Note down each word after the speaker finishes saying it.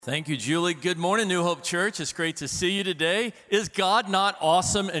Thank you, Julie. Good morning, New Hope Church. It's great to see you today. Is God not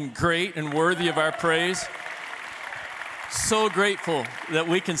awesome and great and worthy of our praise? So grateful that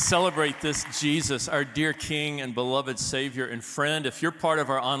we can celebrate this Jesus, our dear King and beloved Savior and friend. If you're part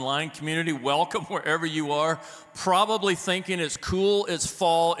of our online community, welcome wherever you are. Probably thinking it's cool, it's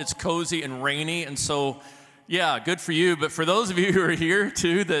fall, it's cozy and rainy, and so yeah, good for you. But for those of you who are here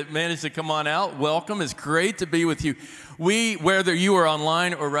too that managed to come on out, welcome. It's great to be with you. Whether you are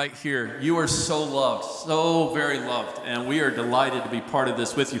online or right here, you are so loved, so very loved, and we are delighted to be part of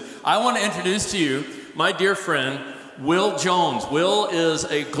this with you. I want to introduce to you my dear friend, Will Jones. Will is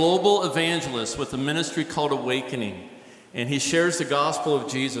a global evangelist with a ministry called Awakening, and he shares the gospel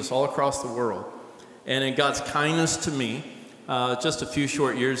of Jesus all across the world. And in God's kindness to me, just a few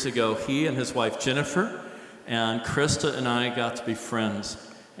short years ago, he and his wife Jennifer and Krista and I got to be friends,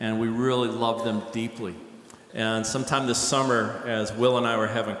 and we really loved them deeply. And sometime this summer, as Will and I were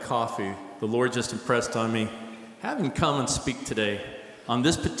having coffee, the Lord just impressed on me, have him come and speak today on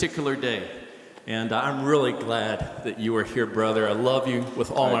this particular day. And I'm really glad that you are here, brother. I love you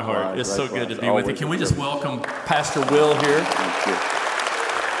with all my heart. It's so good to be with you. Can we just welcome Pastor Will here? Thank you.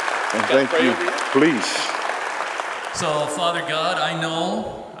 And thank you. Please. So, Father God, I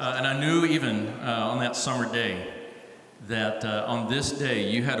know, and I knew even on that summer day, that on this day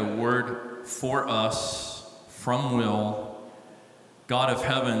you had a word for us from Will. God of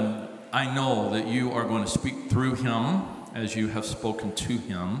heaven, I know that you are going to speak through him as you have spoken to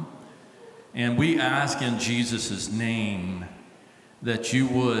him. And we ask in Jesus' name that you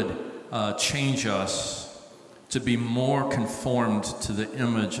would change us to be more conformed to the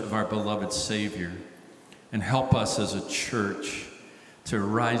image of our beloved Savior, and help us as a church to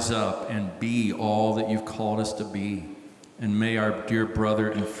rise up and be all that you've called us to be. And may our dear brother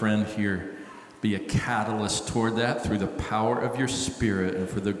and friend here be a catalyst toward that through the power of your Spirit and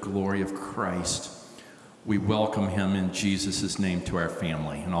for the glory of Christ. We welcome him in Jesus' name to our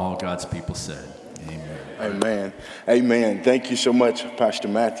family. And all God's people said, amen. Amen. Amen. Thank you so much, Pastor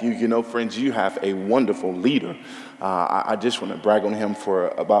Matthew. You know, friends, you have a wonderful leader. I just want to brag on him for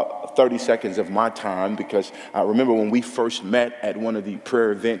about 30 seconds of my time, because I remember when we first met at one of the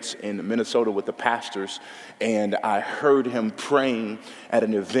prayer events in Minnesota with the pastors, and I heard him praying at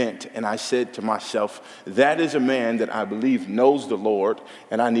an event, and I said to myself, that is a man that I believe knows the Lord,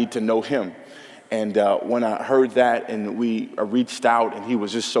 and I need to know him. And when I heard that, and we reached out, and he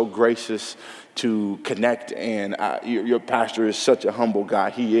was just so gracious to connect, and your pastor is such a humble guy.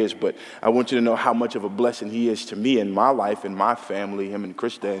 He is, but I want you to know how much of a blessing he is to me in my life and my family, him and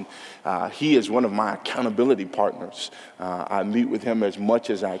Krista, and he is one of my accountability partners. I meet with him as much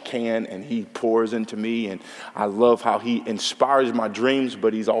as I can, and he pours into me, and I love how he inspires my dreams,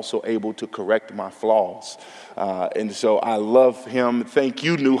 but he's also able to correct my flaws. And so I love him. Thank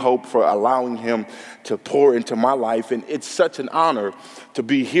you, New Hope, for allowing him to pour into my life. And it's such an honor to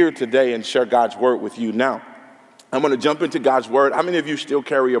be here today and share God's word with you. Now, I'm going to jump into God's word. How many of you still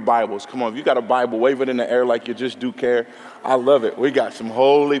carry your Bibles? Come on, if you got a Bible, wave it in the air like you just do care. I love it. We got some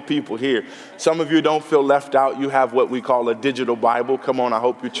holy people here. Some of you don't feel left out. You have what we call a digital Bible. Come on, I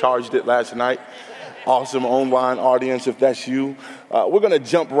hope you charged it last night. Awesome online audience, if that's you. We're going to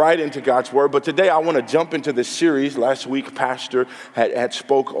jump right into God's word, but today I want to jump into this series. Last week, Pastor had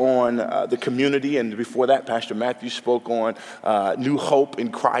spoke on the community, and before that, Pastor Matthew spoke on New Hope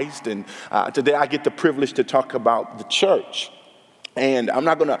in Christ, and today I get the privilege to talk about the church. And I'm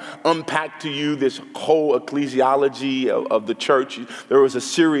not going to unpack to you this whole ecclesiology of the church. There was a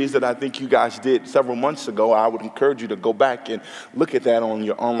series that I think you guys did several months ago. I would encourage you to go back and look at that on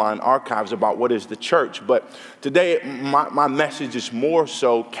your online archives about what is the church. But today, my message is more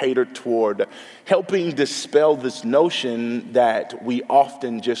so catered toward helping dispel this notion that we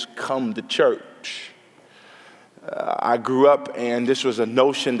often just come to church. I grew up, and this was a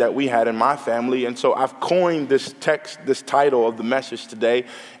notion that we had in my family, and so I've coined this title of the message today,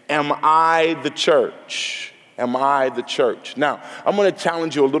 Am I the Church? Am I the church? Now, I'm going to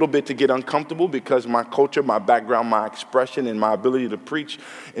challenge you a little bit to get uncomfortable, because my culture, my background, my expression, and my ability to preach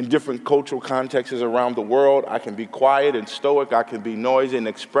in different cultural contexts around the world. I can be quiet and stoic. I can be noisy and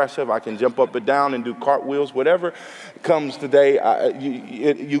expressive. I can jump up and down and do cartwheels. Whatever comes today,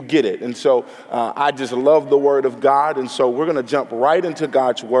 you get it. And so I just love the Word of God. And so we're going to jump right into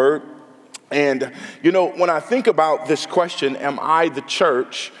God's Word. And, you know, when I think about this question, am I the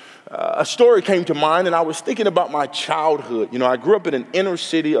church? A story came to mind, and I was thinking about my childhood. You know, I grew up in an inner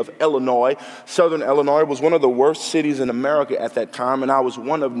city of Illinois. Southern Illinois was one of the worst cities in America at that time, and I was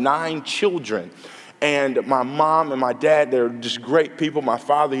one of 9 children. And my mom and my dad, they're just great people. My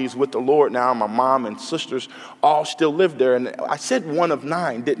father, he's with the Lord now. My mom and sisters all still live there. And I said one of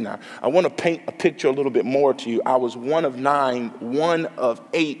 9, didn't I? I want to paint a picture a little bit more to you. I was one of 9, one of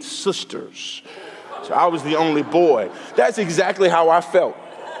 8 sisters. So I was the only boy. That's exactly how I felt.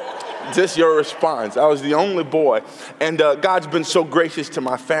 Just your response. I was the only boy. And God's been so gracious to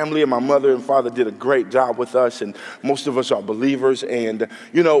my family, and my mother and father did a great job with us, and most of us are believers. And,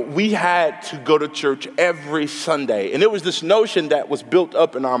 we had to go to church every Sunday. And it was this notion that was built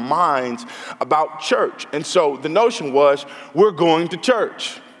up in our minds about church. And so the notion was, we're going to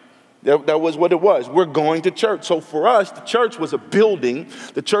church. That was what it was. We're going to church. So for us, the church was a building.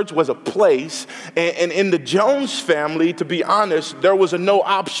 The church was a place. And in the Jones family, to be honest, there was a no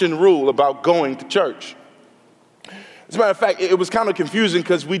option rule about going to church. As a matter of fact, it was kind of confusing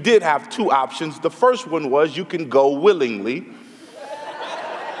because we did have 2 options. The first one was you can go willingly.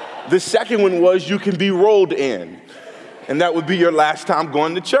 The second one was you can be rolled in. And that would be your last time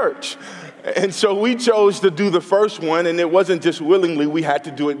going to church. And so we chose to do the first one, and it wasn't just willingly, we had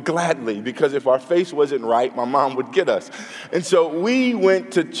to do it gladly, because if our face wasn't right, my mom would get us. And so we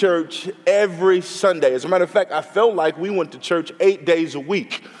went to church every Sunday. As a matter of fact, I felt like we went to church 8 days a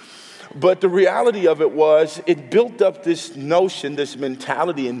week. But the reality of it was, it built up this notion, this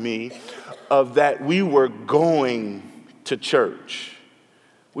mentality in me of that we were going to church.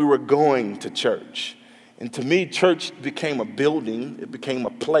 We were going to church. And to me, church became a building, it became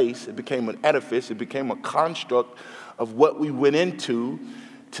a place, it became an edifice, it became a construct of what we went into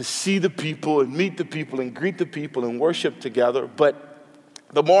to see the people and meet the people and greet the people and worship together. But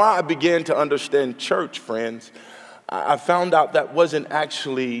the more I began to understand church, friends, I found out that wasn't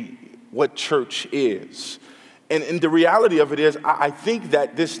actually what church is. And the reality of it is, I think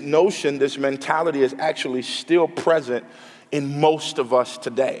that this notion, this mentality is actually still present in most of us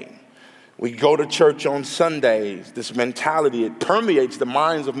today. We go to church on Sundays. This mentality, it permeates the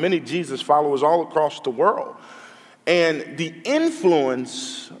minds of many Jesus followers all across the world. And the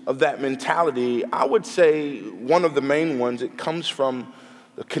influence of that mentality, I would say one of the main ones, it comes from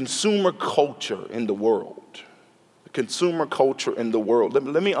the consumer culture in the world. The consumer culture in the world.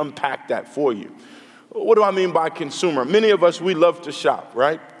 Let me unpack that for you. What do I mean by consumer? Many of us, we love to shop,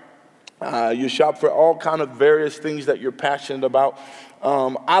 right? You shop for all kind of various things that you're passionate about.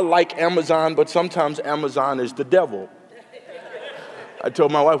 I like Amazon, but sometimes Amazon is the devil. I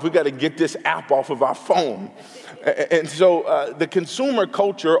told my wife, we got to get this app off of our phone. And so the consumer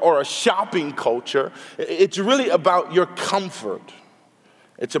culture, or a shopping culture, it's really about your comfort.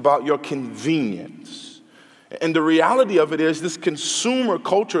 It's about your convenience. And the reality of it is, this consumer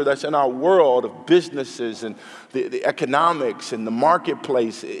culture that's in our world of businesses and the economics and the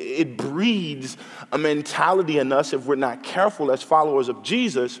marketplace, it breeds a mentality in us, if we're not careful as followers of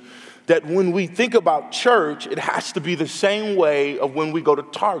Jesus, that when we think about church, it has to be the same way of when we go to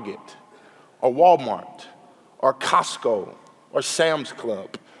Target or Walmart or Costco or Sam's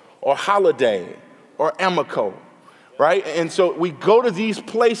Club or Holiday or Amico. Right? And so we go to these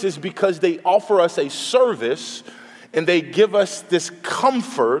places because they offer us a service, and they give us this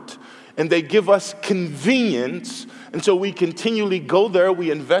comfort, and they give us convenience. And so we continually go there, we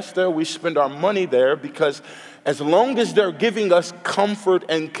invest there, we spend our money there, because as long as they're giving us comfort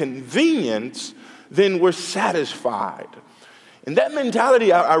and convenience, then we're satisfied. And that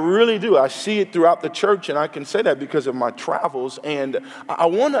mentality, I really do. I see it throughout the church, and I can say that because of my travels. And I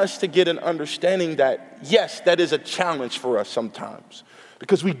want us to get an understanding that, yes, that is a challenge for us sometimes,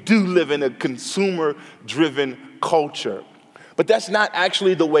 because we do live in a consumer-driven culture. But that's not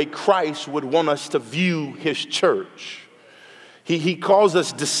actually the way Christ would want us to view his church. He calls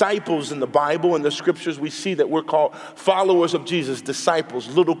us disciples in the Bible. In the scriptures, we see that we're called followers of Jesus, disciples,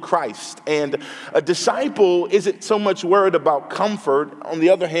 little Christ. And a disciple isn't so much worried about comfort. On the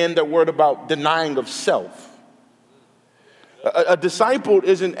other hand, they're worried about denying of self. A disciple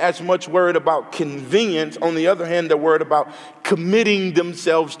isn't as much worried about convenience. On the other hand, they're worried about committing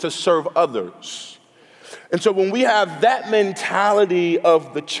themselves to serve others. And so when we have that mentality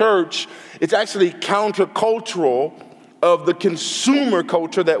of the church, it's actually countercultural of the consumer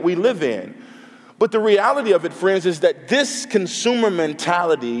culture that we live in. But the reality of it, friends, is that this consumer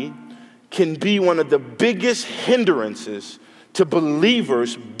mentality can be one of the biggest hindrances to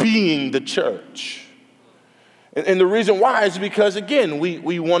believers being the church. And the reason why is because, again,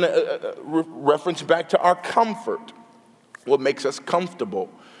 we want to reference back to our comfort, what makes us comfortable.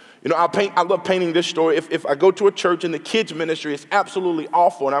 You know, I love painting this story. If I go to a church and the kids ministry is absolutely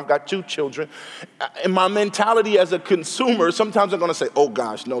awful, and I've got 2 children, in my mentality as a consumer, sometimes I'm going to say, oh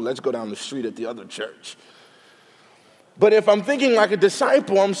gosh, no, let's go down the street at the other church. But if I'm thinking like a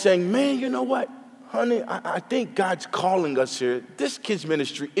disciple, I'm saying, man, you know what? honey, I think God's calling us here. This kids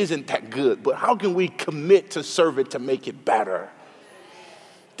ministry isn't that good, but how can we commit to serve it to make it better?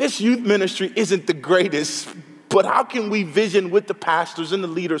 This youth ministry isn't the greatest, but how can we vision with the pastors and the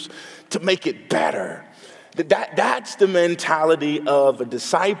leaders to make it better? That's the mentality of a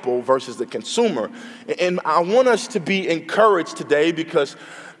disciple versus the consumer. And I want us to be encouraged today because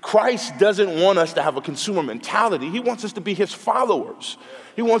Christ doesn't want us to have a consumer mentality. He wants us to be his followers.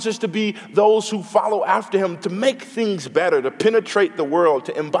 He wants us to be those who follow after him to make things better, to penetrate the world,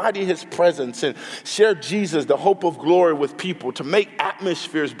 to embody his presence and share Jesus, the hope of glory with people, to make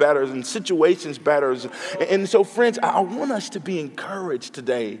atmospheres better and situations better. And so, friends, I want us to be encouraged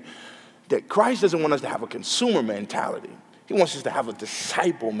today that Christ doesn't want us to have a consumer mentality. He wants us to have a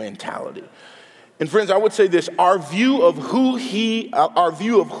disciple mentality. And friends, I would say this, our view of who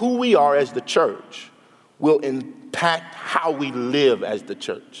we are as the church will impact how we live as the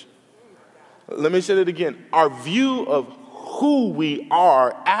church. Let me say that again. Our view of who we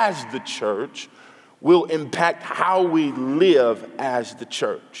are as the church will impact how we live as the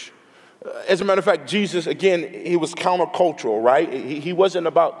church. As a matter of fact, Jesus, again, he was countercultural, right? He wasn't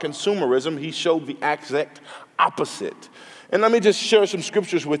about consumerism. He showed the exact opposite. And let me just share some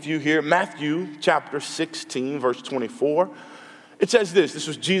scriptures with you here. Matthew chapter 16, verse 24. It says this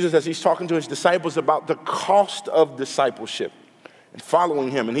was Jesus as he's talking to his disciples about the cost of discipleship and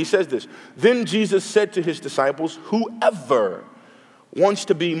following him. And he says this, then Jesus said to his disciples, whoever wants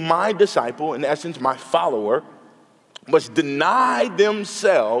to be my disciple, in essence, my follower, must deny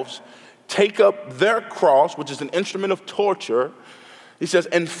themselves, take up their cross, which is an instrument of torture. He says,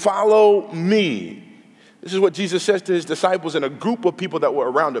 and follow me. This is what Jesus says to his disciples and a group of people that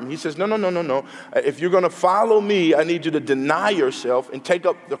were around him. He says, no. If you're going to follow me, I need you to deny yourself and take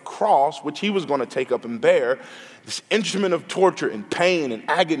up the cross, which he was going to take up and bear, this instrument of torture and pain and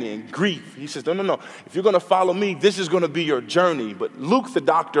agony and grief. He says, no. If you're going to follow me, this is going to be your journey. But Luke, the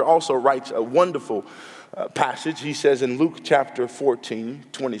doctor, also writes a wonderful passage. He says in Luke chapter 14,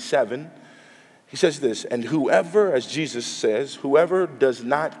 27, he says this, and whoever, as Jesus says, whoever does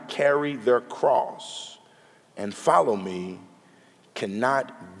not carry their cross and follow me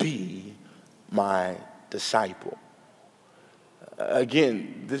cannot be my disciple.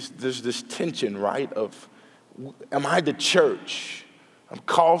 Again, there's this tension, right, of am I the church? I'm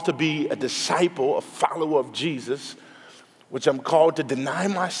called to be a disciple, a follower of Jesus, which I'm called to deny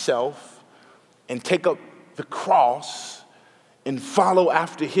myself and take up the cross and follow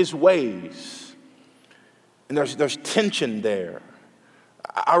after his ways. And there's tension there.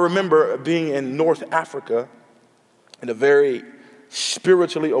 I remember being in North Africa in a very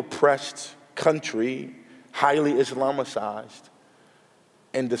spiritually oppressed country, highly Islamicized,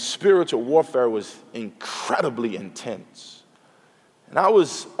 and the spiritual warfare was incredibly intense. And I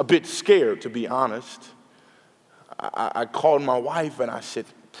was a bit scared, to be honest. I called my wife and I said,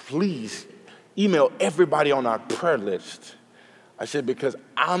 please email everybody on our prayer list. I said, because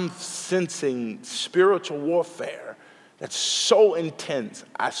I'm sensing spiritual warfare that's so intense.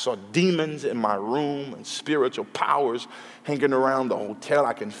 I saw demons in my room and spiritual powers hanging around the hotel.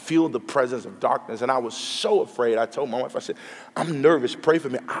 I can feel the presence of darkness. And I was so afraid. I told my wife, I said, I'm nervous. Pray for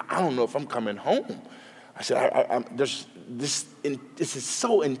me. I don't know if I'm coming home. I said, this is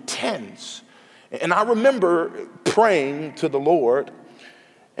so intense. And I remember praying to the Lord,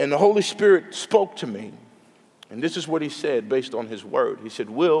 and the Holy Spirit spoke to me. And this is what he said based on his word. He said,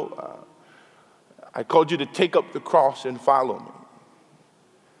 Will, I called you to take up the cross and follow me.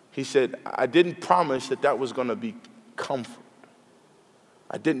 He said, I didn't promise that was going to be comfort.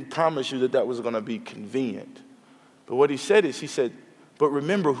 I didn't promise you that was going to be convenient. But what he said is, he said, but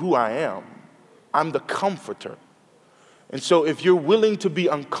remember who I am. I'm the comforter. And so if you're willing to be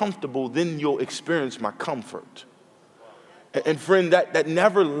uncomfortable, then you'll experience my comfort. And friend, that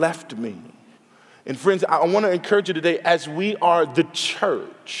never left me. And friends, I want to encourage you today, as we are the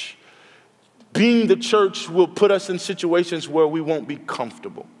church, being the church will put us in situations where we won't be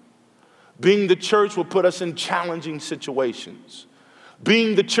comfortable. Being the church will put us in challenging situations.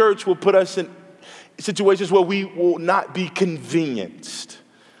 Being the church will put us in situations where we will not be convenienced.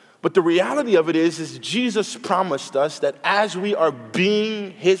 But the reality of it is Jesus promised us that as we are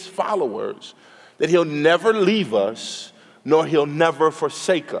being his followers, that he'll never leave us, nor he'll never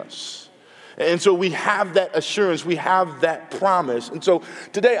forsake us. And so we have that assurance, we have that promise. And so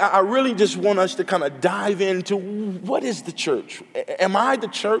today, I really just want us to kind of dive into what is the church? Am I the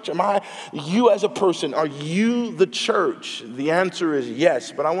church? Am I you as a person? Are you the church? The answer is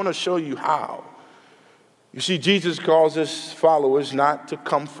yes, but I want to show you how. You see, Jesus calls us followers not to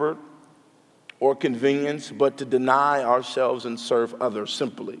comfort or convenience, but to deny ourselves and serve others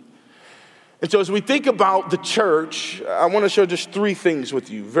simply. And so as we think about the church, I want to share just three things with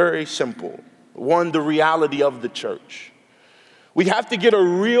you, very simple. One, the reality of the church. We have to get a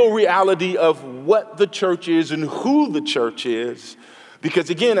real reality of what the church is and who the church is. Because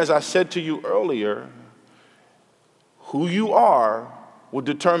again, as I said to you earlier, who you are will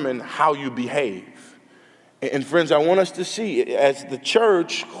determine how you behave. And friends, I want us to see, as the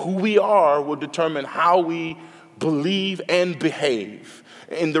church, who we are will determine how we believe and behave.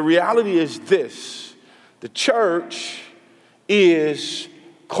 And the reality is this: the church is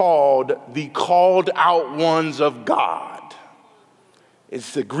called the called out ones of God.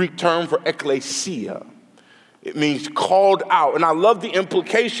 It's the Greek term for ekklesia. It means called out. And I love the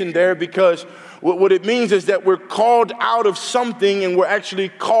implication there, because what it means is that we're called out of something and we're actually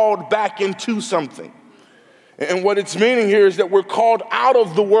called back into something. And what it's meaning here is that we're called out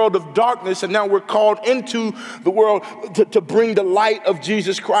of the world of darkness, and now we're called into the world to bring the light of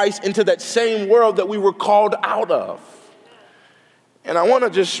Jesus Christ into that same world that we were called out of. And I want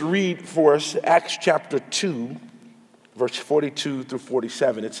to just read for us Acts chapter 2, verse 42 through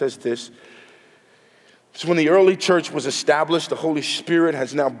 47. It says this: so when the early church was established, the Holy Spirit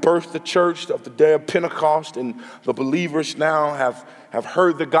has now birthed the church of the day of Pentecost, and the believers now have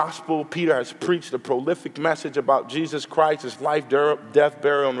heard the gospel. Peter has preached a prolific message about Jesus Christ, his life, death,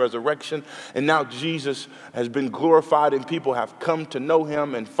 burial, and resurrection. And now Jesus has been glorified, and people have come to know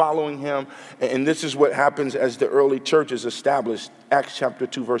him and following him. And this is what happens as the early church is established. Acts chapter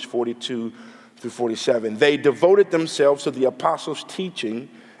 2, verse 42 through 47. They devoted themselves to the apostles' teaching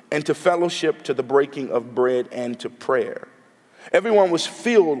and to fellowship, to the breaking of bread, and to prayer. Everyone was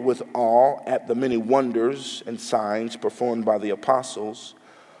filled with awe at the many wonders and signs performed by the apostles.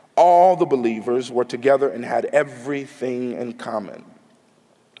 All the believers were together and had everything in common.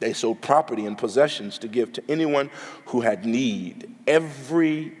 They sold property and possessions to give to anyone who had need.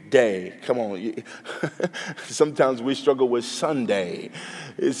 Every day, come on, sometimes we struggle with Sunday.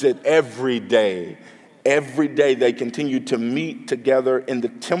 It said every day. Every day they continued to meet together in the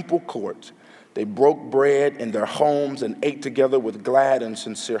temple courts. They broke bread in their homes and ate together with glad and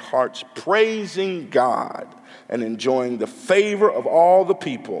sincere hearts, praising God and enjoying the favor of all the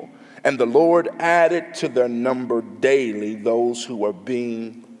people. And the Lord added to their number daily those who were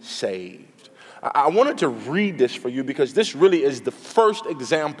being saved. I wanted to read this for you because this really is the first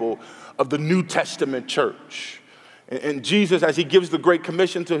example of the New Testament church. And Jesus, as he gives the Great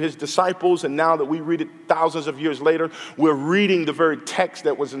Commission to his disciples, and now that we read it thousands of years later, we're reading the very text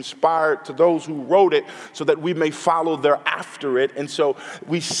that was inspired to those who wrote it so that we may follow thereafter it. And so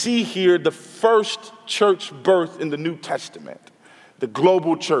we see here the first church birth in the New Testament. The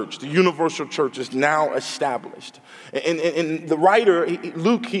global church, the universal church is now established. And the writer,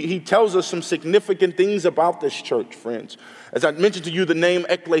 Luke, he tells us some significant things about this church, friends. As I mentioned to you, the name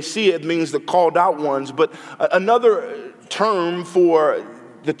ekklesia, it means the called out ones. But another term for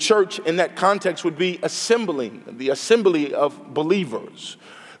the church in that context would be assembling, the assembly of believers.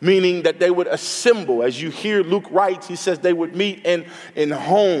 Meaning that they would assemble. As you hear Luke writes, he says they would meet in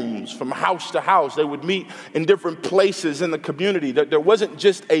homes, from house to house. They would meet in different places in the community. There wasn't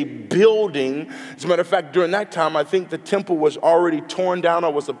just a building. As a matter of fact, during that time, I think the temple was already torn down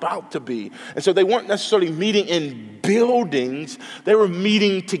or was about to be. And so they weren't necessarily meeting in buildings. They were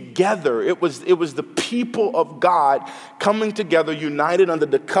meeting together. It was the people of God coming together, united under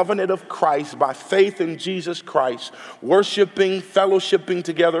the covenant of Christ by faith in Jesus Christ, worshiping, fellowshipping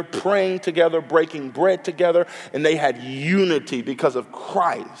together, praying together, breaking bread together, and they had unity because of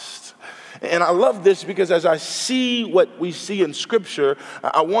Christ. And I love this because as I see what we see in Scripture,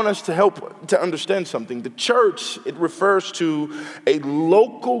 I want us to help to understand something. The church, it refers to a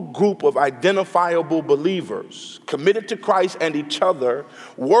local group of identifiable believers committed to Christ and each other,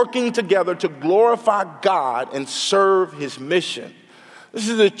 working together to glorify God and serve his mission. This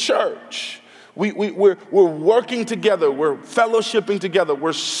is the church. We're working together, we're fellowshipping together,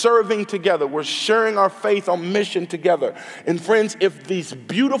 we're serving together, we're sharing our faith on mission together. And friends, if these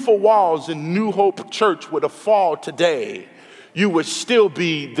beautiful walls in New Hope Church were to fall today, you would still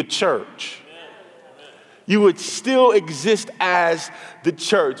be the church. You would still exist as the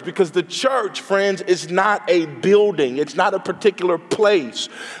church, because the church, friends, is not a building. It's not a particular place.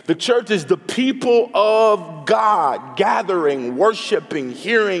 The church is the people of God gathering, worshiping,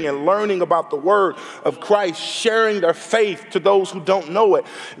 hearing, and learning about the word of Christ, sharing their faith to those who don't know it.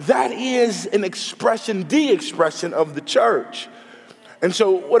 That is an expression, the expression of the church. And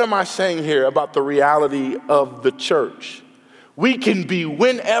so what am I saying here about the reality of the church? We can be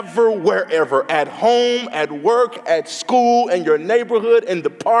whenever, wherever, at home, at work, at school, in your neighborhood, in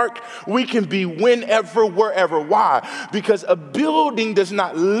the park. We can be whenever, wherever. Why? Because a building does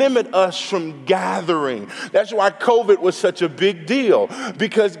not limit us from gathering. That's why COVID was such a big deal,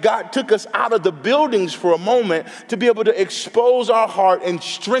 because God took us out of the buildings for a moment to be able to expose our heart and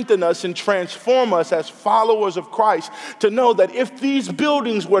strengthen us and transform us as followers of Christ, to know that if these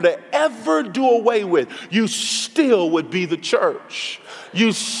buildings were to ever do away with, you still would be the church.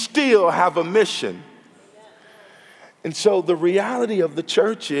 You still have a mission. And so the reality of the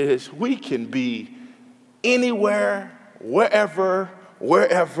church is we can be anywhere, wherever,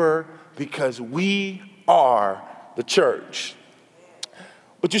 because we are the church.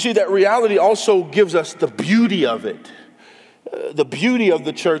 But you see, that reality also gives us the beauty of it. The beauty of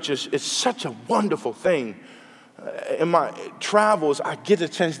the church is such a wonderful thing. In my travels, I get a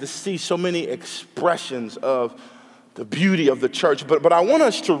chance to see so many expressions of the beauty of the church. But I want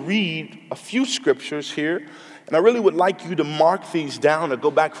us to read a few scriptures here, and I really would like you to mark these down and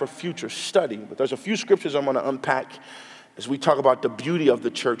go back for future study. But there's a few scriptures I'm going to unpack as we talk about the beauty of the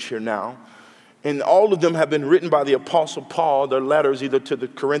church here now. And all of them have been written by the Apostle Paul. They're letters either to the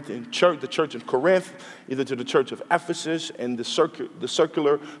Corinthian church, the church of Corinth, either to the church of Ephesus and the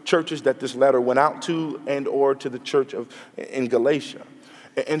circular churches that this letter went out to, and or to the church in Galatia.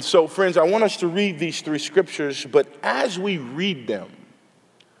 And so, friends, I want us to read these three scriptures, but as we read them,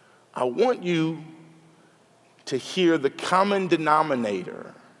 I want you to hear the common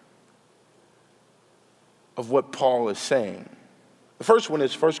denominator of what Paul is saying. The first one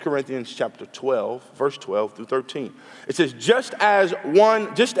is 1 Corinthians chapter 12, verse 12 through 13. It says, just as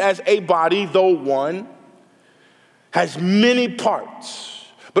a body, though one, has many parts,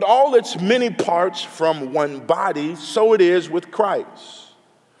 but all its many parts from one body, so it is with Christ.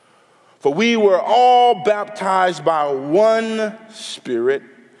 For we were all baptized by one Spirit,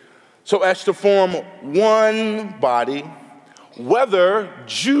 so as to form one body, whether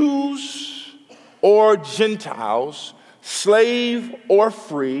Jews or Gentiles, slave or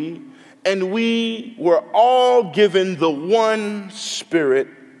free, and we were all given the one Spirit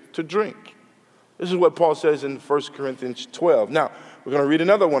to drink. This is what Paul says in 1 Corinthians 12. Now, we're going to read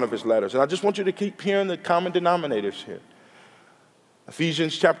another one of his letters, and I just want you to keep hearing the common denominators here.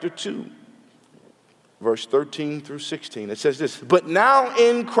 Ephesians chapter 2, verse 13 through 16. It says this, but now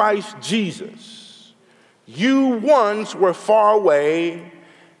in Christ Jesus, you once were far away,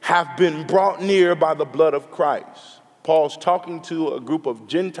 have been brought near by the blood of Christ. Paul's talking to a group of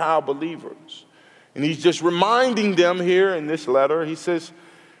Gentile believers, and he's just reminding them here in this letter. He says,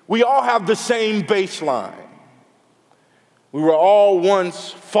 we all have the same baseline. We were all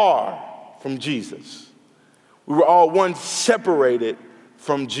once far from Jesus. We were all once separated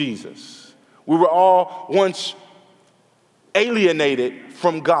from Jesus. We were all once alienated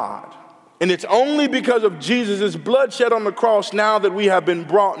from God. And it's only because of Jesus' blood shed on the cross now that we have been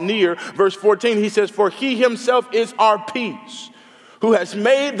brought near. Verse 14, he says, for he himself is our peace, who has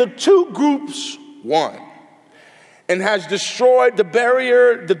made the two groups one, and has destroyed the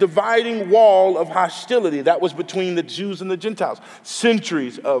barrier, the dividing wall of hostility that was between the Jews and the Gentiles.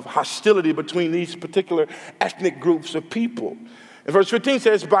 Centuries of hostility between these particular ethnic groups of people. And verse 15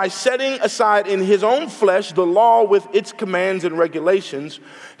 says, by setting aside in his own flesh the law with its commands and regulations,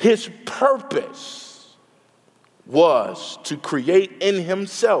 his purpose was to create in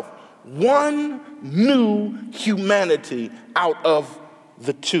himself one new humanity out of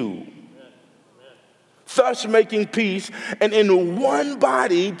the two, thus making peace, and in one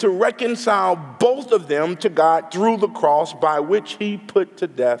body to reconcile both of them to God through the cross, by which he put to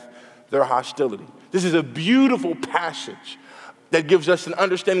death their hostility. This is a beautiful passage that gives us an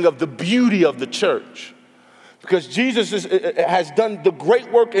understanding of the beauty of the church. Because Jesus has done the great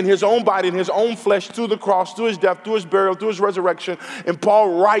work in his own body, in his own flesh, through the cross, through his death, through his burial, through his resurrection. And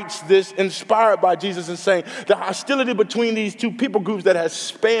Paul writes this inspired by Jesus and saying the hostility between these two people groups that has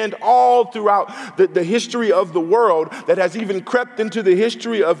spanned all throughout the history of the world, that has even crept into the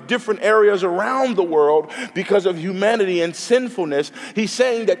history of different areas around the world because of humanity and sinfulness. He's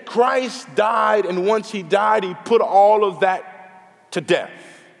saying that Christ died, and once he died, he put all of that to death.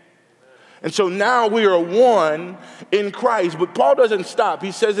 And so now we are one in Christ. But Paul doesn't stop.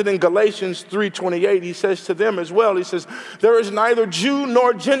 He says it in Galatians 3:28. He says to them as well, he says, there is neither Jew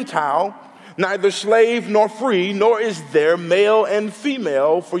nor Gentile, neither slave nor free, nor is there male and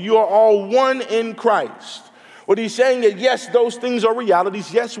female, for you are all one in Christ. What he's saying is, yes, those things are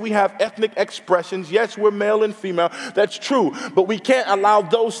realities. Yes, we have ethnic expressions. Yes, we're male and female. That's true. But we can't allow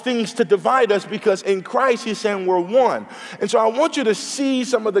those things to divide us, because in Christ, he's saying we're one. And so I want you to see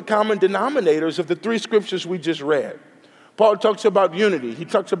some of the common denominators of the three scriptures we just read. Paul talks about unity. He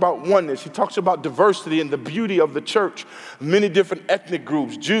talks about oneness. He talks about diversity and the beauty of the church. Many different ethnic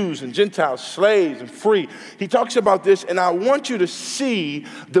groups, Jews and Gentiles, slaves and free. He talks about this, and I want you to see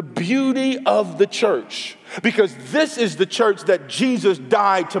the beauty of the church, because this is the church that Jesus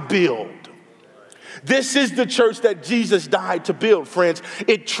died to build. This is the church that Jesus died to build, friends.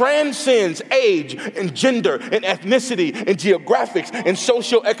 It transcends age and gender and ethnicity and geographics and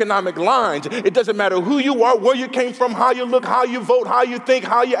socioeconomic lines. It doesn't matter who you are, where you came from, how you look, how you vote, how you think,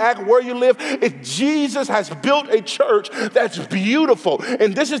 how you act, where you live. Jesus has built a church that's beautiful.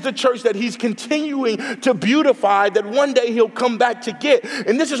 And this is the church that he's continuing to beautify, that one day he'll come back to get.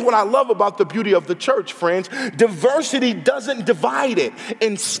 And this is what I love about the beauty of the church, friends. Diversity doesn't divide it.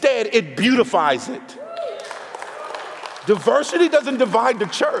 Instead, it beautifies it. Diversity doesn't divide the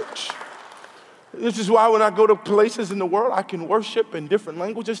church. This is why when I go to places in the world, I can worship in different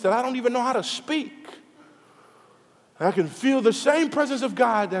languages that I don't even know how to speak. I can feel the same presence of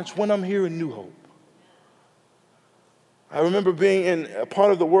God that's when I'm here in New Hope. I remember being in a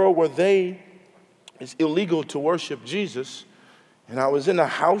part of the world where it's illegal to worship Jesus, and I was in a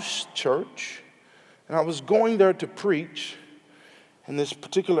house church, and I was going there to preach in this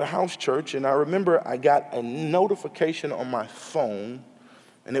particular house church, and I remember I got a notification on my phone,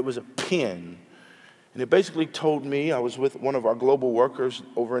 and it was a pin. And it basically told me, I was with one of our global workers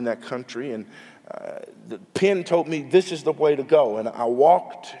over in that country, and the pin told me this is the way to go. And I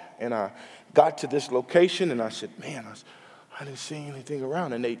walked, and I got to this location, and I said, man, I didn't see anything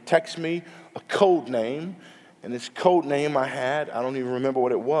around. And they text me a code name, and this code name I don't even remember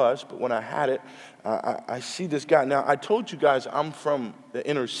what it was, but when I had it, I see this guy. Now, I told you guys I'm from the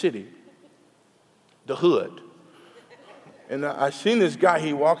inner city, the hood. And I seen this guy,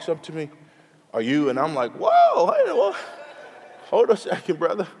 he walks up to me, are you? And I'm like, whoa, hey, hold a second,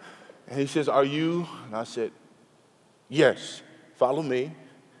 brother. And he says, are you? And I said, yes, follow me.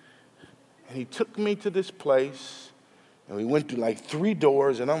 And he took me to this place, and we went through like 3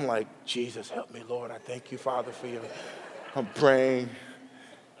 doors, and I'm like, Jesus, help me, Lord. I thank you, Father, for you. I'm praying.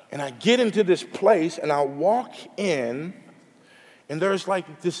 And I get into this place, and I walk in, and there's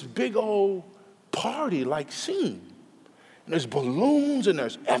like this big old party like scene. And there's balloons, and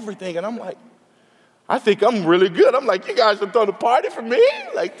there's everything. And I'm like, I think I'm really good. I'm like, you guys are throwing a party for me?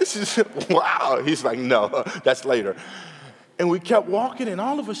 Like, this is, wow. He's like, no, that's later. And we kept walking, and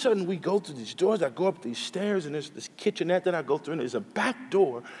all of a sudden, we go through these doors. I go up these stairs, and there's this kitchenette that I go through, and there's a back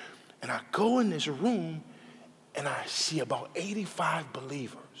door. And I go in this room, and I see about 85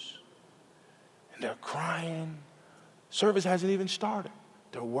 believers. And they're crying. Service hasn't even started.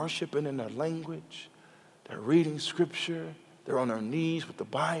 They're worshiping in their language. They're reading scripture. They're on their knees with the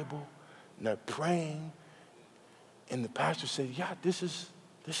Bible. And they're praying. And the pastor said, yeah, this is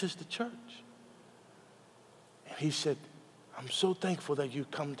the church. And he said, I'm so thankful that you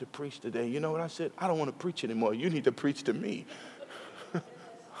come to preach today. You know what I said? I don't want to preach anymore. You need to preach to me.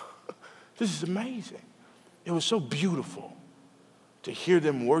 This is amazing. It was so beautiful to hear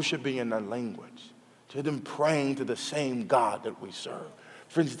them worshiping in their language, to hear them praying to the same God that we serve.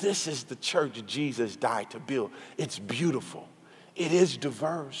 Friends, this is the church Jesus died to build. It's beautiful. It is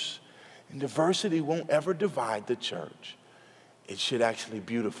diverse. And diversity won't ever divide the church. It should actually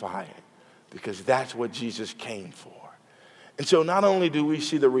beautify it, because that's what Jesus came for. And so not only do we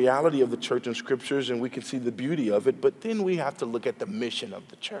see the reality of the church in scriptures and we can see the beauty of it, but then we have to look at the mission of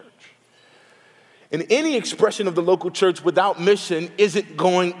the church. And any expression of the local church without mission isn't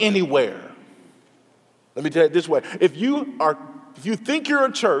going anywhere. Let me tell you it this way. If you think you're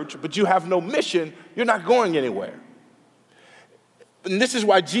a church, but you have no mission, you're not going anywhere. And this is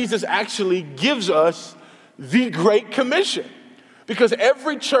why Jesus actually gives us the Great Commission. Because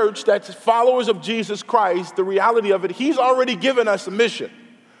every church that's followers of Jesus Christ, the reality of it, he's already given us a mission.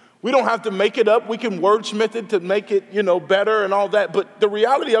 We don't have to make it up. We can wordsmith it to make it, better and all that. But the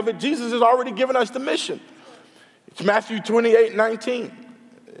reality of it, Jesus has already given us the mission. It's Matthew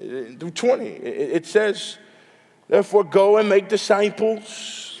 28:19 through 20. It says, therefore, go and make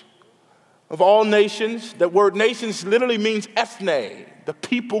disciples of all nations. That word nations literally means ethne, the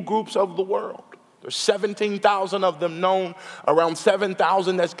people groups of the world. There's 17,000 of them known, around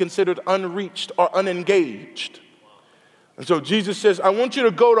 7,000 that's considered unreached or unengaged. And so Jesus says, I want you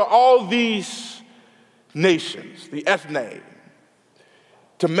to go to all these nations, the ethne,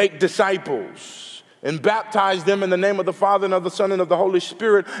 to make disciples and baptize them in the name of the Father and of the Son and of the Holy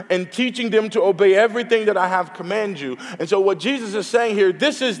Spirit, and teaching them to obey everything that I have commanded you. And so what Jesus is saying here,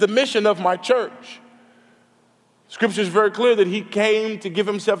 this is the mission of my church. Scripture is very clear that he came to give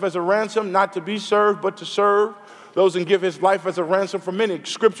himself as a ransom, not to be served, but to serve those and give his life as a ransom for many.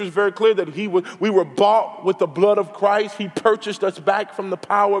 Scripture is very clear that we were bought with the blood of Christ. He purchased us back from the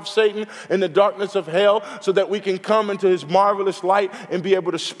power of Satan and the darkness of hell so that we can come into his marvelous light and be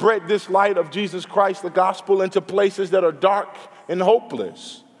able to spread this light of Jesus Christ, the gospel, into places that are dark and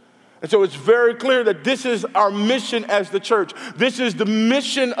hopeless. And so it's very clear that this is our mission as the church. This is the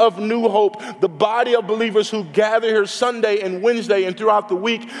mission of New Hope, the body of believers who gather here Sunday and Wednesday and throughout the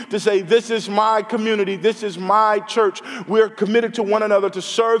week to say, this is my community, this is my church. We're committed to one another, to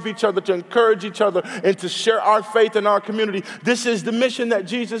serve each other, to encourage each other, and to share our faith in our community. This is the mission that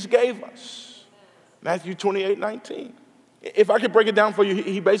Jesus gave us. Matthew 28:19. If I could break it down for you,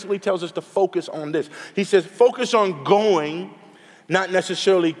 he basically tells us to focus on this. He says, focus on going, not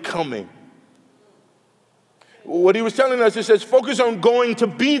necessarily coming. What he was telling us, it says, focus on going to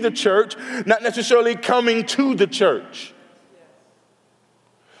be the church, not necessarily coming to the church.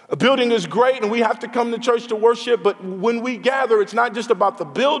 A building is great, and we have to come to church to worship, but when we gather, it's not just about the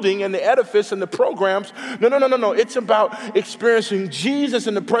building and the edifice and the programs. No. It's about experiencing Jesus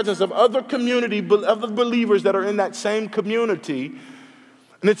in the presence of other believers that are in that same community.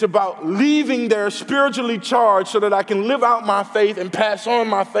 And it's about leaving there spiritually charged so that I can live out my faith and pass on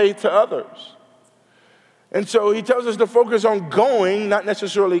my faith to others. And so he tells us to focus on going, not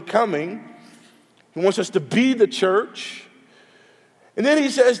necessarily coming. He wants us to be the church. And then he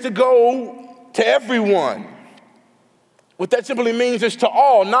says to go to everyone. What that simply means is to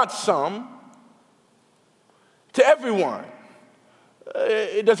all, not some. To everyone.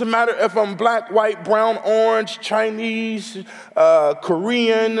 It doesn't matter if I'm black, white, brown, orange, Chinese,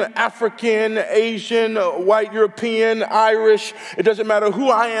 Korean, African, Asian, white, European, Irish. It doesn't matter who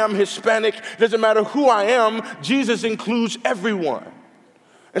I am, Hispanic. It doesn't matter who I am. Jesus includes everyone.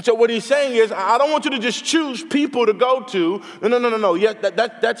 And so what he's saying is, I don't want you to just choose people to go to. No. Yeah,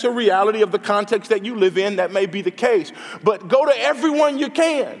 that's a reality of the context that you live in. That may be the case. But go to everyone you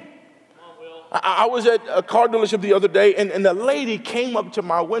can. I was at a car dealership the other day, and the lady came up to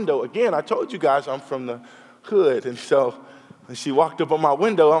my window. Again, I told you guys I'm from the hood. And so when she walked up on my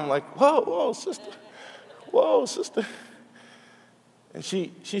window, I'm like, whoa, sister. And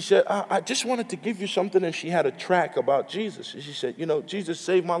she said, I just wanted to give you something. And she had a tract about Jesus. And she said, Jesus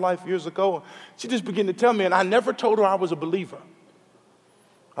saved my life years ago. She just began to tell me, and I never told her I was a believer.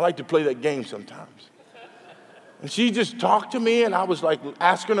 I like to play that game sometimes. And she just talked to me, and I was like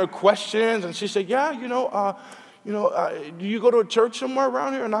asking her questions. And she said, yeah, do you go to a church somewhere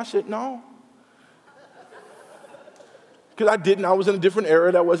around here? And I said, no. Because I didn't. I was in a different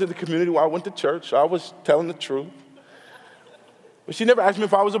area. That wasn't the community where I went to church. So I was telling the truth. But she never asked me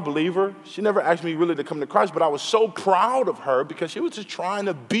if I was a believer. She never asked me really to come to Christ. But I was so proud of her because she was just trying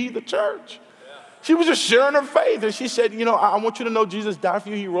to be the church. She was just sharing her faith. And she said, I want you to know Jesus died for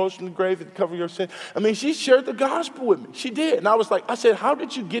you. He rose from the grave to cover your sin. I mean, she shared the gospel with me. She did. And I said, how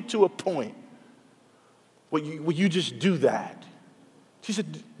did you get to a point where you just do that? She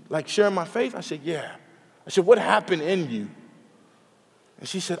said, like sharing my faith? I said, yeah. I said, what happened in you? And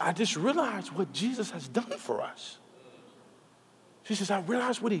she said, I just realized what Jesus has done for us. She says, I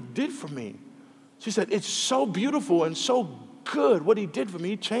realized what he did for me. She said, it's so beautiful and so good what he did for me.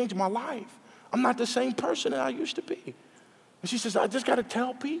 He changed my life. I'm not the same person that I used to be. And she says, I just got to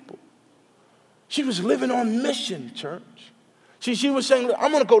tell people. She was living on mission, church. She was saying,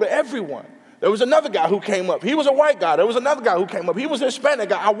 I'm going to go to everyone. There was another guy who came up. He was a white guy. There was another guy who came up. He was a Hispanic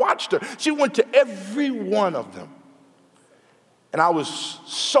guy. I watched her. She went to every one of them. And I was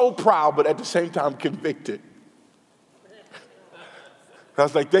so proud, but at the same time convicted. I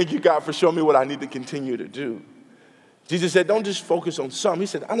was like, thank you, God, for showing me what I need to continue to do. Jesus said, don't just focus on some. He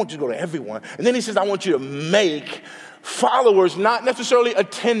said, I want you to go to everyone. And then he says, I want you to make followers, not necessarily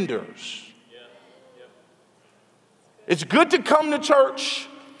attenders. It's good to come to church.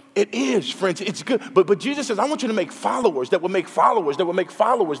 It is, friends. It's good. But Jesus says, I want you to make followers that will make followers, that will make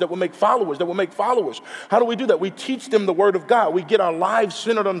followers, that will make followers, that will make followers. How do we do that? We teach them the word of God. We get our lives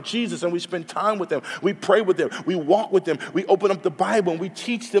centered on Jesus, and we spend time with them. We pray with them. We walk with them. We open up the Bible, and we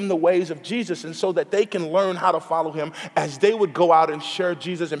teach them the ways of Jesus, and so that they can learn how to follow him as they would go out and share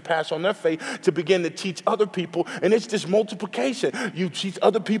Jesus and pass on their faith to begin to teach other people. And it's this multiplication. You teach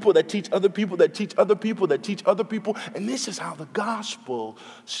other people that teach other people that teach other people that teach other people, and this is how the gospel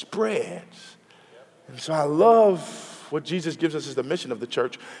spreads. And so I love what Jesus gives us as the mission of the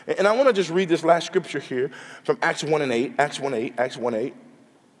church. And I want to just read this last scripture here from Acts 1:8.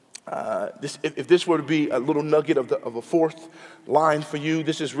 If this were to be a little nugget of a fourth line for you,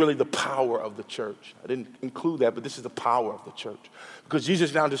 this is really the power of the church. I didn't include that, but this is the power of the church. Because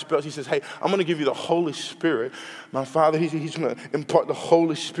Jesus now dispels, he says, hey, I'm going to give you the Holy Spirit. My Father, he's going to impart the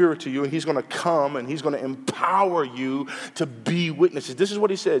Holy Spirit to you, and he's going to come, and he's going to empower you to be witnesses. This is what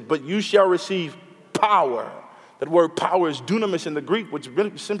he says, but you shall receive power. That word power is dunamis in the Greek, which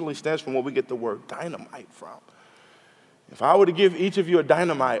really simply stands for where we get the word dynamite from. If I were to give each of you a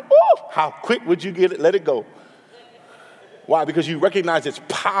dynamite, how quick would you get it? Let it go. Why? Because you recognize its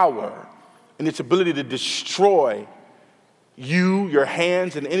power and its ability to destroy you, your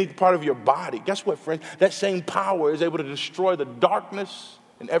hands, and any part of your body. Guess what, friends? That same power is able to destroy the darkness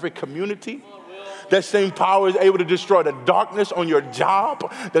in every community. That same power is able to destroy the darkness on your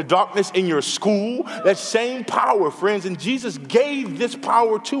job, the darkness in your school. That same power, friends, and Jesus gave this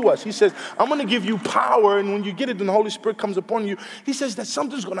power to us. He says, I'm going to give you power, and when you get it and the Holy Spirit comes upon you, he says that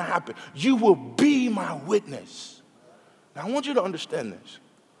something's going to happen. You will be my witness. Now, I want you to understand this.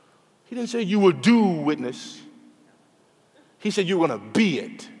 He didn't say you will do witness. He said you're going to be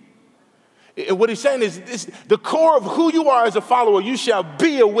it. And what he's saying is this, the core of who you are as a follower, you shall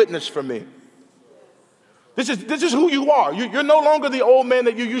be a witness for me. This is who you are. You're no longer the old man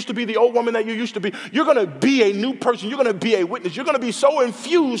that you used to be, the old woman that you used to be. You're going to be a new person. You're going to be a witness. You're going to be so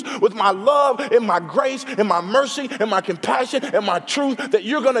infused with my love and my grace and my mercy and my compassion and my truth that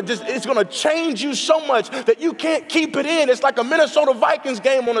you're going to it's going to change you so much that you can't keep it in. It's like a Minnesota Vikings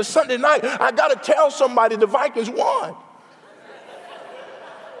game on a Sunday night. I got to tell somebody the Vikings won.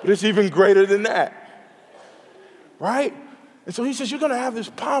 But it's even greater than that, right? And so he says, you're going to have this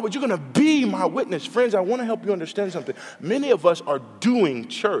power, but you're going to be my witness. Friends, I want to help you understand something. Many of us are doing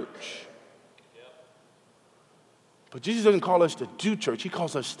church. But Jesus doesn't call us to do church. He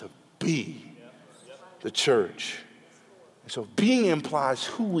calls us to be the church. And so being implies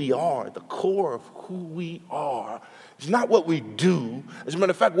who we are, the core of who we are. It's not what we do. As a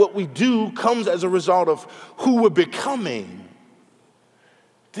matter of fact, what we do comes as a result of who we're becoming.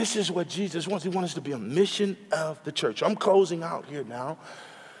 This is what Jesus wants. He wants us to be a mission of the church. I'm closing out here now.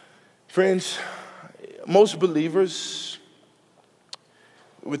 Friends, most believers,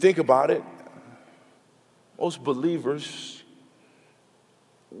 we think about it, most believers,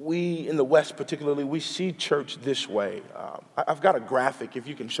 we in the West particularly, we see church this way. I've got a graphic, if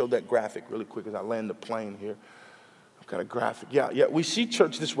you can show that graphic really quick as I land the plane here. I've got a graphic. Yeah, we see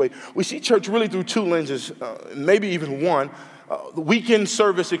church this way. We see church really through two lenses, maybe even one. The weekend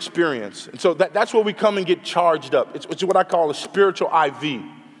service experience. And so that's where we come and get charged up. It's what I call a spiritual IV.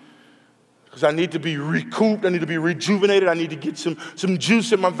 Because I need to be recouped, I need to be rejuvenated, I need to get some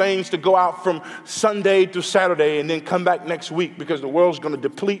juice in my veins to go out from Sunday to Saturday and then come back next week because the world's going to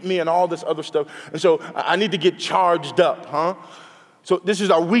deplete me and all this other stuff. And so I need to get charged up, So this is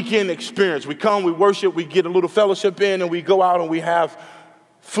our weekend experience. We come, we worship, we get a little fellowship in, and we go out and we have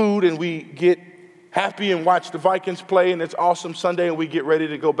food and we get happy and watch the Vikings play, and it's awesome Sunday, and we get ready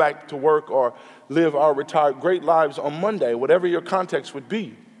to go back to work or live our retired great lives on Monday, whatever your context would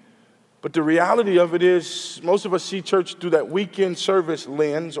be. But the reality of it is most of us see church through that weekend service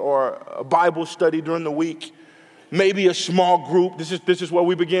lens or a Bible study during the week, maybe a small group. This is where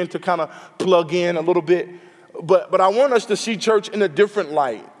we begin to kind of plug in a little bit. But I want us to see church in a different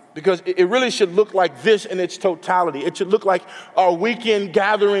light. Because it really should look like this in its totality. It should look like our weekend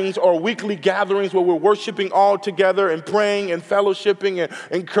gatherings or weekly gatherings where we're worshiping all together and praying and fellowshipping and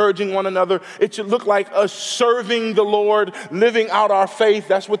encouraging one another. It should look like us serving the Lord, living out our faith.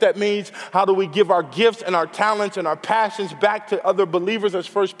 That's what that means. How do we give our gifts and our talents and our passions back to other believers,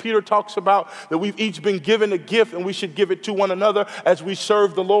 as 1 Peter talks about, that we've each been given a gift and we should give it to one another as we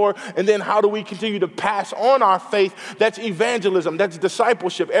serve the Lord. And then how do we continue to pass on our faith? That's evangelism. That's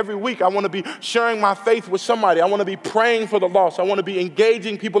discipleship. Every week I want to be sharing my faith with somebody. I want to be praying for the lost. I want to be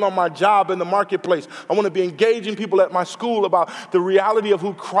engaging people on my job in the marketplace. I want to be engaging people at my school about the reality of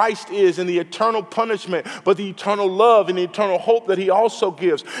who Christ is and the eternal punishment, but the eternal love and the eternal hope that he also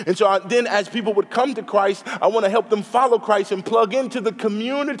gives. And so then as people would come to Christ, I want to help them follow Christ and plug into the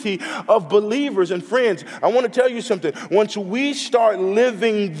community of believers and friends. I want to tell you something. Once we start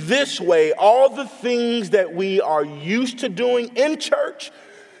living this way, all the things that we are used to doing in church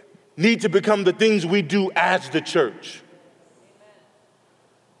need to become the things we do as the church.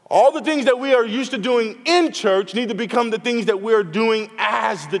 All the things that we are used to doing in church need to become the things that we're doing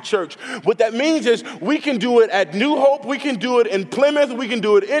as the church. What that means is we can do it at New Hope, we can do it in Plymouth, we can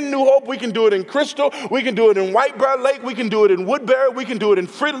do it in New Hope, we can do it in Crystal, we can do it in White Bear Lake, we can do it in Woodbury, we can do it in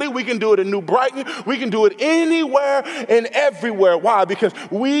Fridley, we can do it in New Brighton, we can do it anywhere and everywhere. Why? Because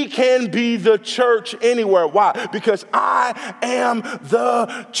we can be the church anywhere. Why? Because I am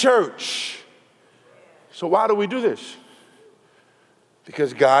the church. So why do we do this?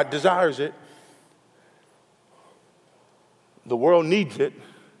 Because God desires it. The world needs it.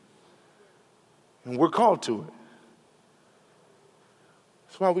 And we're called to it.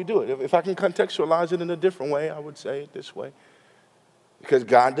 That's why we do it. If I can contextualize it in a different way, I would say it this way. Because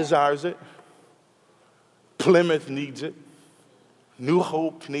God desires it. Plymouth needs it. New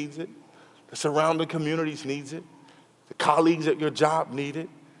Hope needs it. The surrounding communities needs it. The colleagues at your job need it.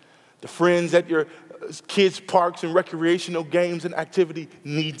 The friends at your kids' parks and recreational games and activity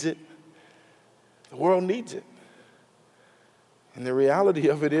needs it. The world needs it. And the reality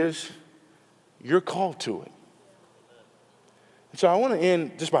of it is, you're called to it. And so I want to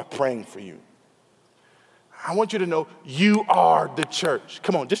end just by praying for you. I want you to know you are the church.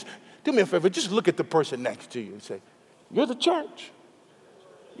 Come on, just do me a favor. Just look at the person next to you and say, you're the church.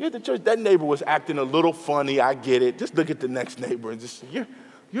 You're the church. That neighbor was acting a little funny. I get it. Just look at the next neighbor and just say,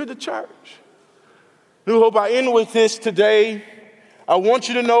 you're the church. New Hope, I end with this today. I want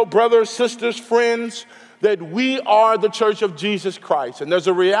you to know, brothers, sisters, friends, that we are the church of Jesus Christ. And there's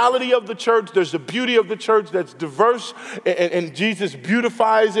a reality of the church. There's a beauty of the church that's diverse. And Jesus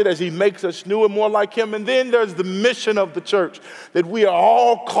beautifies it as he makes us new and more like him. And then there's the mission of the church that we are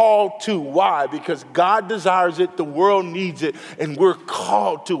all called to. Why? Because God desires it. The world needs it. And we're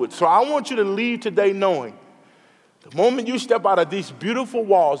called to it. So I want you to leave today knowing the moment you step out of these beautiful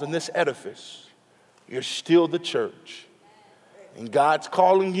walls in this edifice, you're still the church. And God's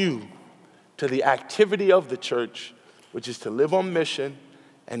calling you to the activity of the church, which is to live on mission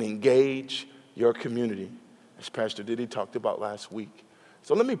and engage your community, as Pastor Diddy talked about last week.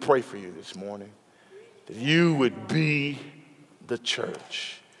 So let me pray for you this morning, that you would be the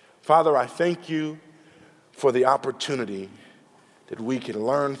church. Father, I thank you for the opportunity that we can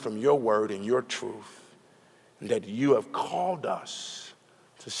learn from your word and your truth, and that you have called us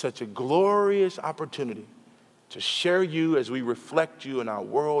to such a glorious opportunity to share you as we reflect you in our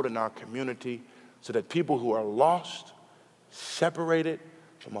world and our community, so that people who are lost, separated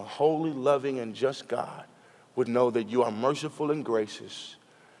from a holy, loving, and just God would know that you are merciful and gracious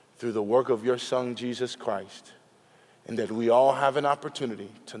through the work of your Son, Jesus Christ, and that we all have an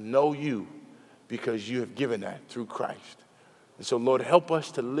opportunity to know you because you have given that through Christ. And so, Lord, help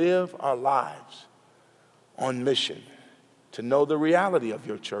us to live our lives on mission, to know the reality of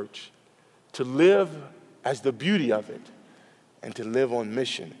your church, to live as the beauty of it, and to live on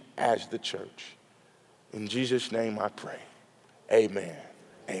mission as the church. In Jesus' name I pray. Amen.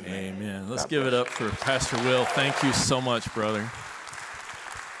 Amen. Amen. Let's give it up for Pastor Will. Thank you so much, brother.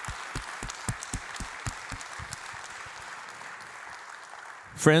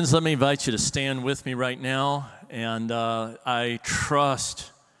 Friends, let me invite you to stand with me right now. And I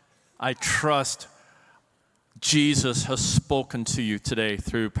trust Jesus has spoken to you today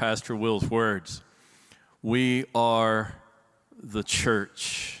through Pastor Will's words. We are the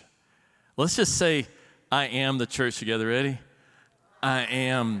church. Let's just say, I am the church together. Ready? I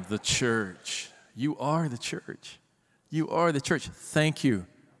am the church. You are the church. You are the church. Thank you,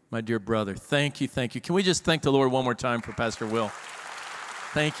 my dear brother. Thank you, thank you. Can we just thank the Lord one more time for Pastor Will?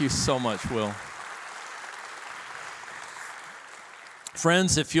 Thank you so much, Will.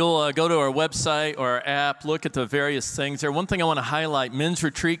 Friends, if you'll go to our website or our app, look at the various things there. One thing I want to highlight, men's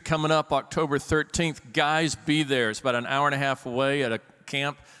retreat coming up October 13th. Guys, be there. It's about an hour and a half away at a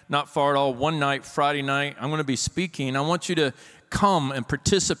camp, not far at all. One night, Friday night, I'm going to be speaking. I want you to come and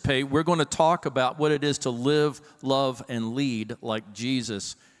participate. We're going to talk about what it is to live, love, and lead like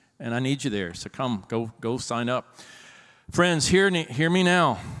Jesus. And I need you there, so come, go sign up. Friends, hear me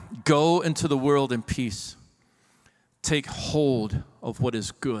now. Go into the world in peace. Take hold of what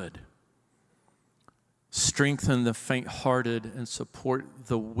is good. Strengthen the faint-hearted and support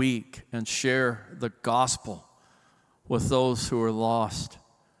the weak, and share the gospel with those who are lost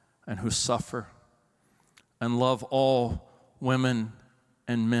and who suffer. And love all women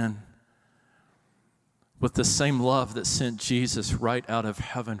and men with the same love that sent Jesus right out of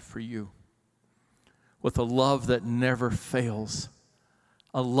heaven for you. With a love that never fails.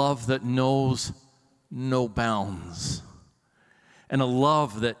 A love that knows no bounds, and a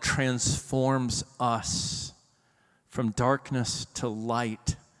love that transforms us from darkness to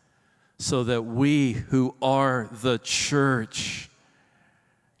light, so that we who are the church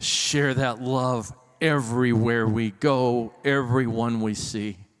share that love everywhere we go, everyone we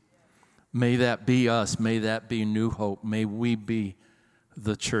see. May that be us. May that be New Hope. May we be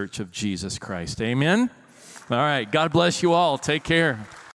the church of Jesus Christ. Amen? All right. God bless you all. Take care.